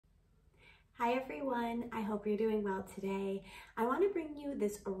Hi everyone, I hope you're doing well today. I want to bring you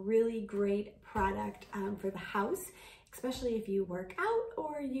this really great product for the house, especially if you work out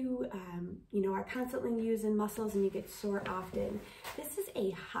or you are constantly using muscles and you get sore often. This is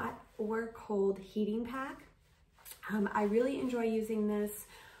a hot or cold heating pack. I really enjoy using this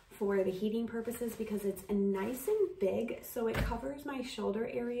for the heating purposes because it's nice and big, so it covers my shoulder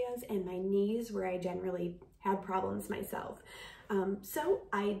areas and my knees where I generally have problems myself. So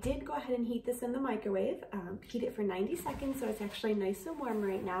I did go ahead and heat this in the microwave, heat it for 90 seconds, so it's actually nice and warm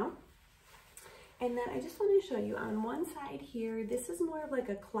right now. And then I just want to show you on one side here, this is more of like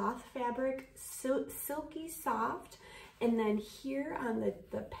a cloth fabric, silky soft. And then here on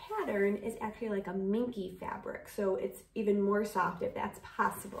the pattern is actually like a minky fabric, so it's even more soft if that's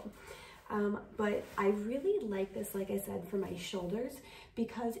possible. But I really like this, like I said, for my shoulders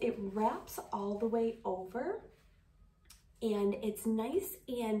because it wraps all the way over. And it's nice,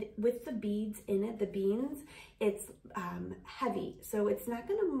 and with the beads in it, the beans, it's heavy, so it's not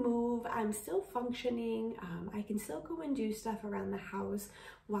gonna move. I'm still functioning. I can still go and do stuff around the house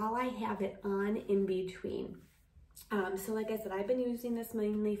while I have it on in between. So like I said, I've been using this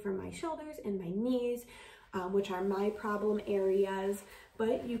mainly for my shoulders and my knees, which are my problem areas,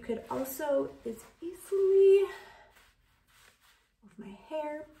 but you could also as easily, with my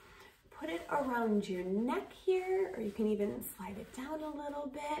hair, put it around your neck here, or you can even slide it down a little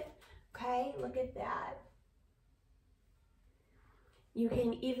bit. Okay, look at that. You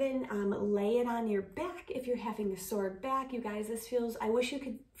can even lay it on your back if you're having a sore back. You guys, this feels, I wish you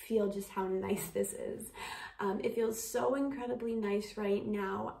could feel just how nice this is. It feels so incredibly nice right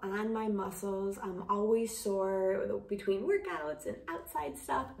now on my muscles. I'm always sore between workouts and outside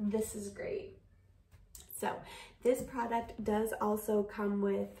stuff. This is great. So this product does also come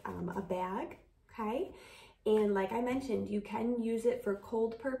with a bag, okay? And like I mentioned, you can use it for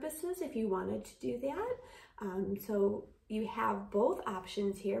cold purposes if you wanted to do that. So you have both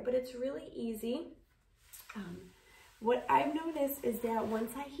options here, but it's really easy. What I've noticed is that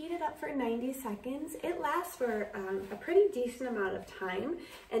once I heat it up for 90 seconds, it lasts for a pretty decent amount of time.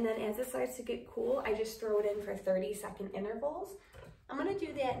 And then as it starts to get cool, I just throw it in for 30-second intervals. I'm gonna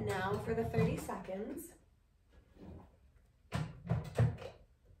do that now for the 30 seconds.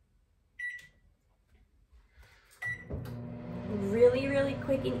 Really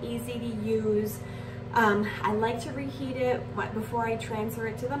quick and easy to use. I like to reheat it before I transfer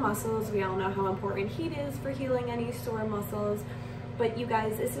it to the muscles. We all know how important heat is for healing any sore muscles. But you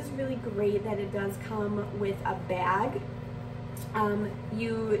guys, this is really great that it does come with a bag.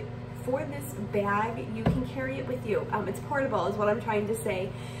 For this bag, you can carry it with you. It's portable is what I'm trying to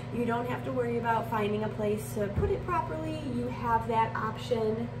say. You don't have to worry about finding a place to put it properly. You have that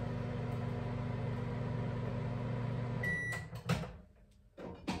option.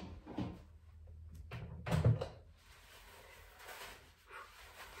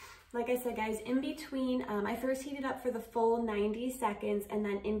 Like I said, guys, in between, I first heated up for the full 90 seconds, and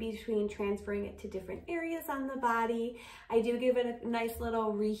then in between transferring it to different areas on the body, I do give it a nice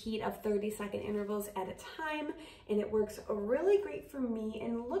little reheat of 30-second intervals at a time, and it works really great for me,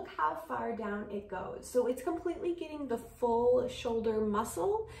 and look how far down it goes. So it's completely getting the full shoulder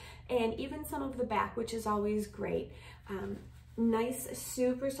muscle and even some of the back, which is always great. Nice,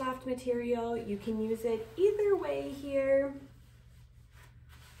 super soft material. You can use it either way here.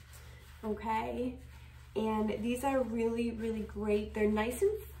 Okay, and these are really great. They're nice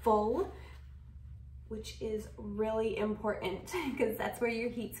and full, which is really important because that's where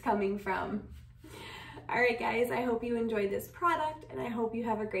your heat's coming from. All right, guys, I hope you enjoyed this product and I hope you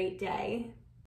have a great day.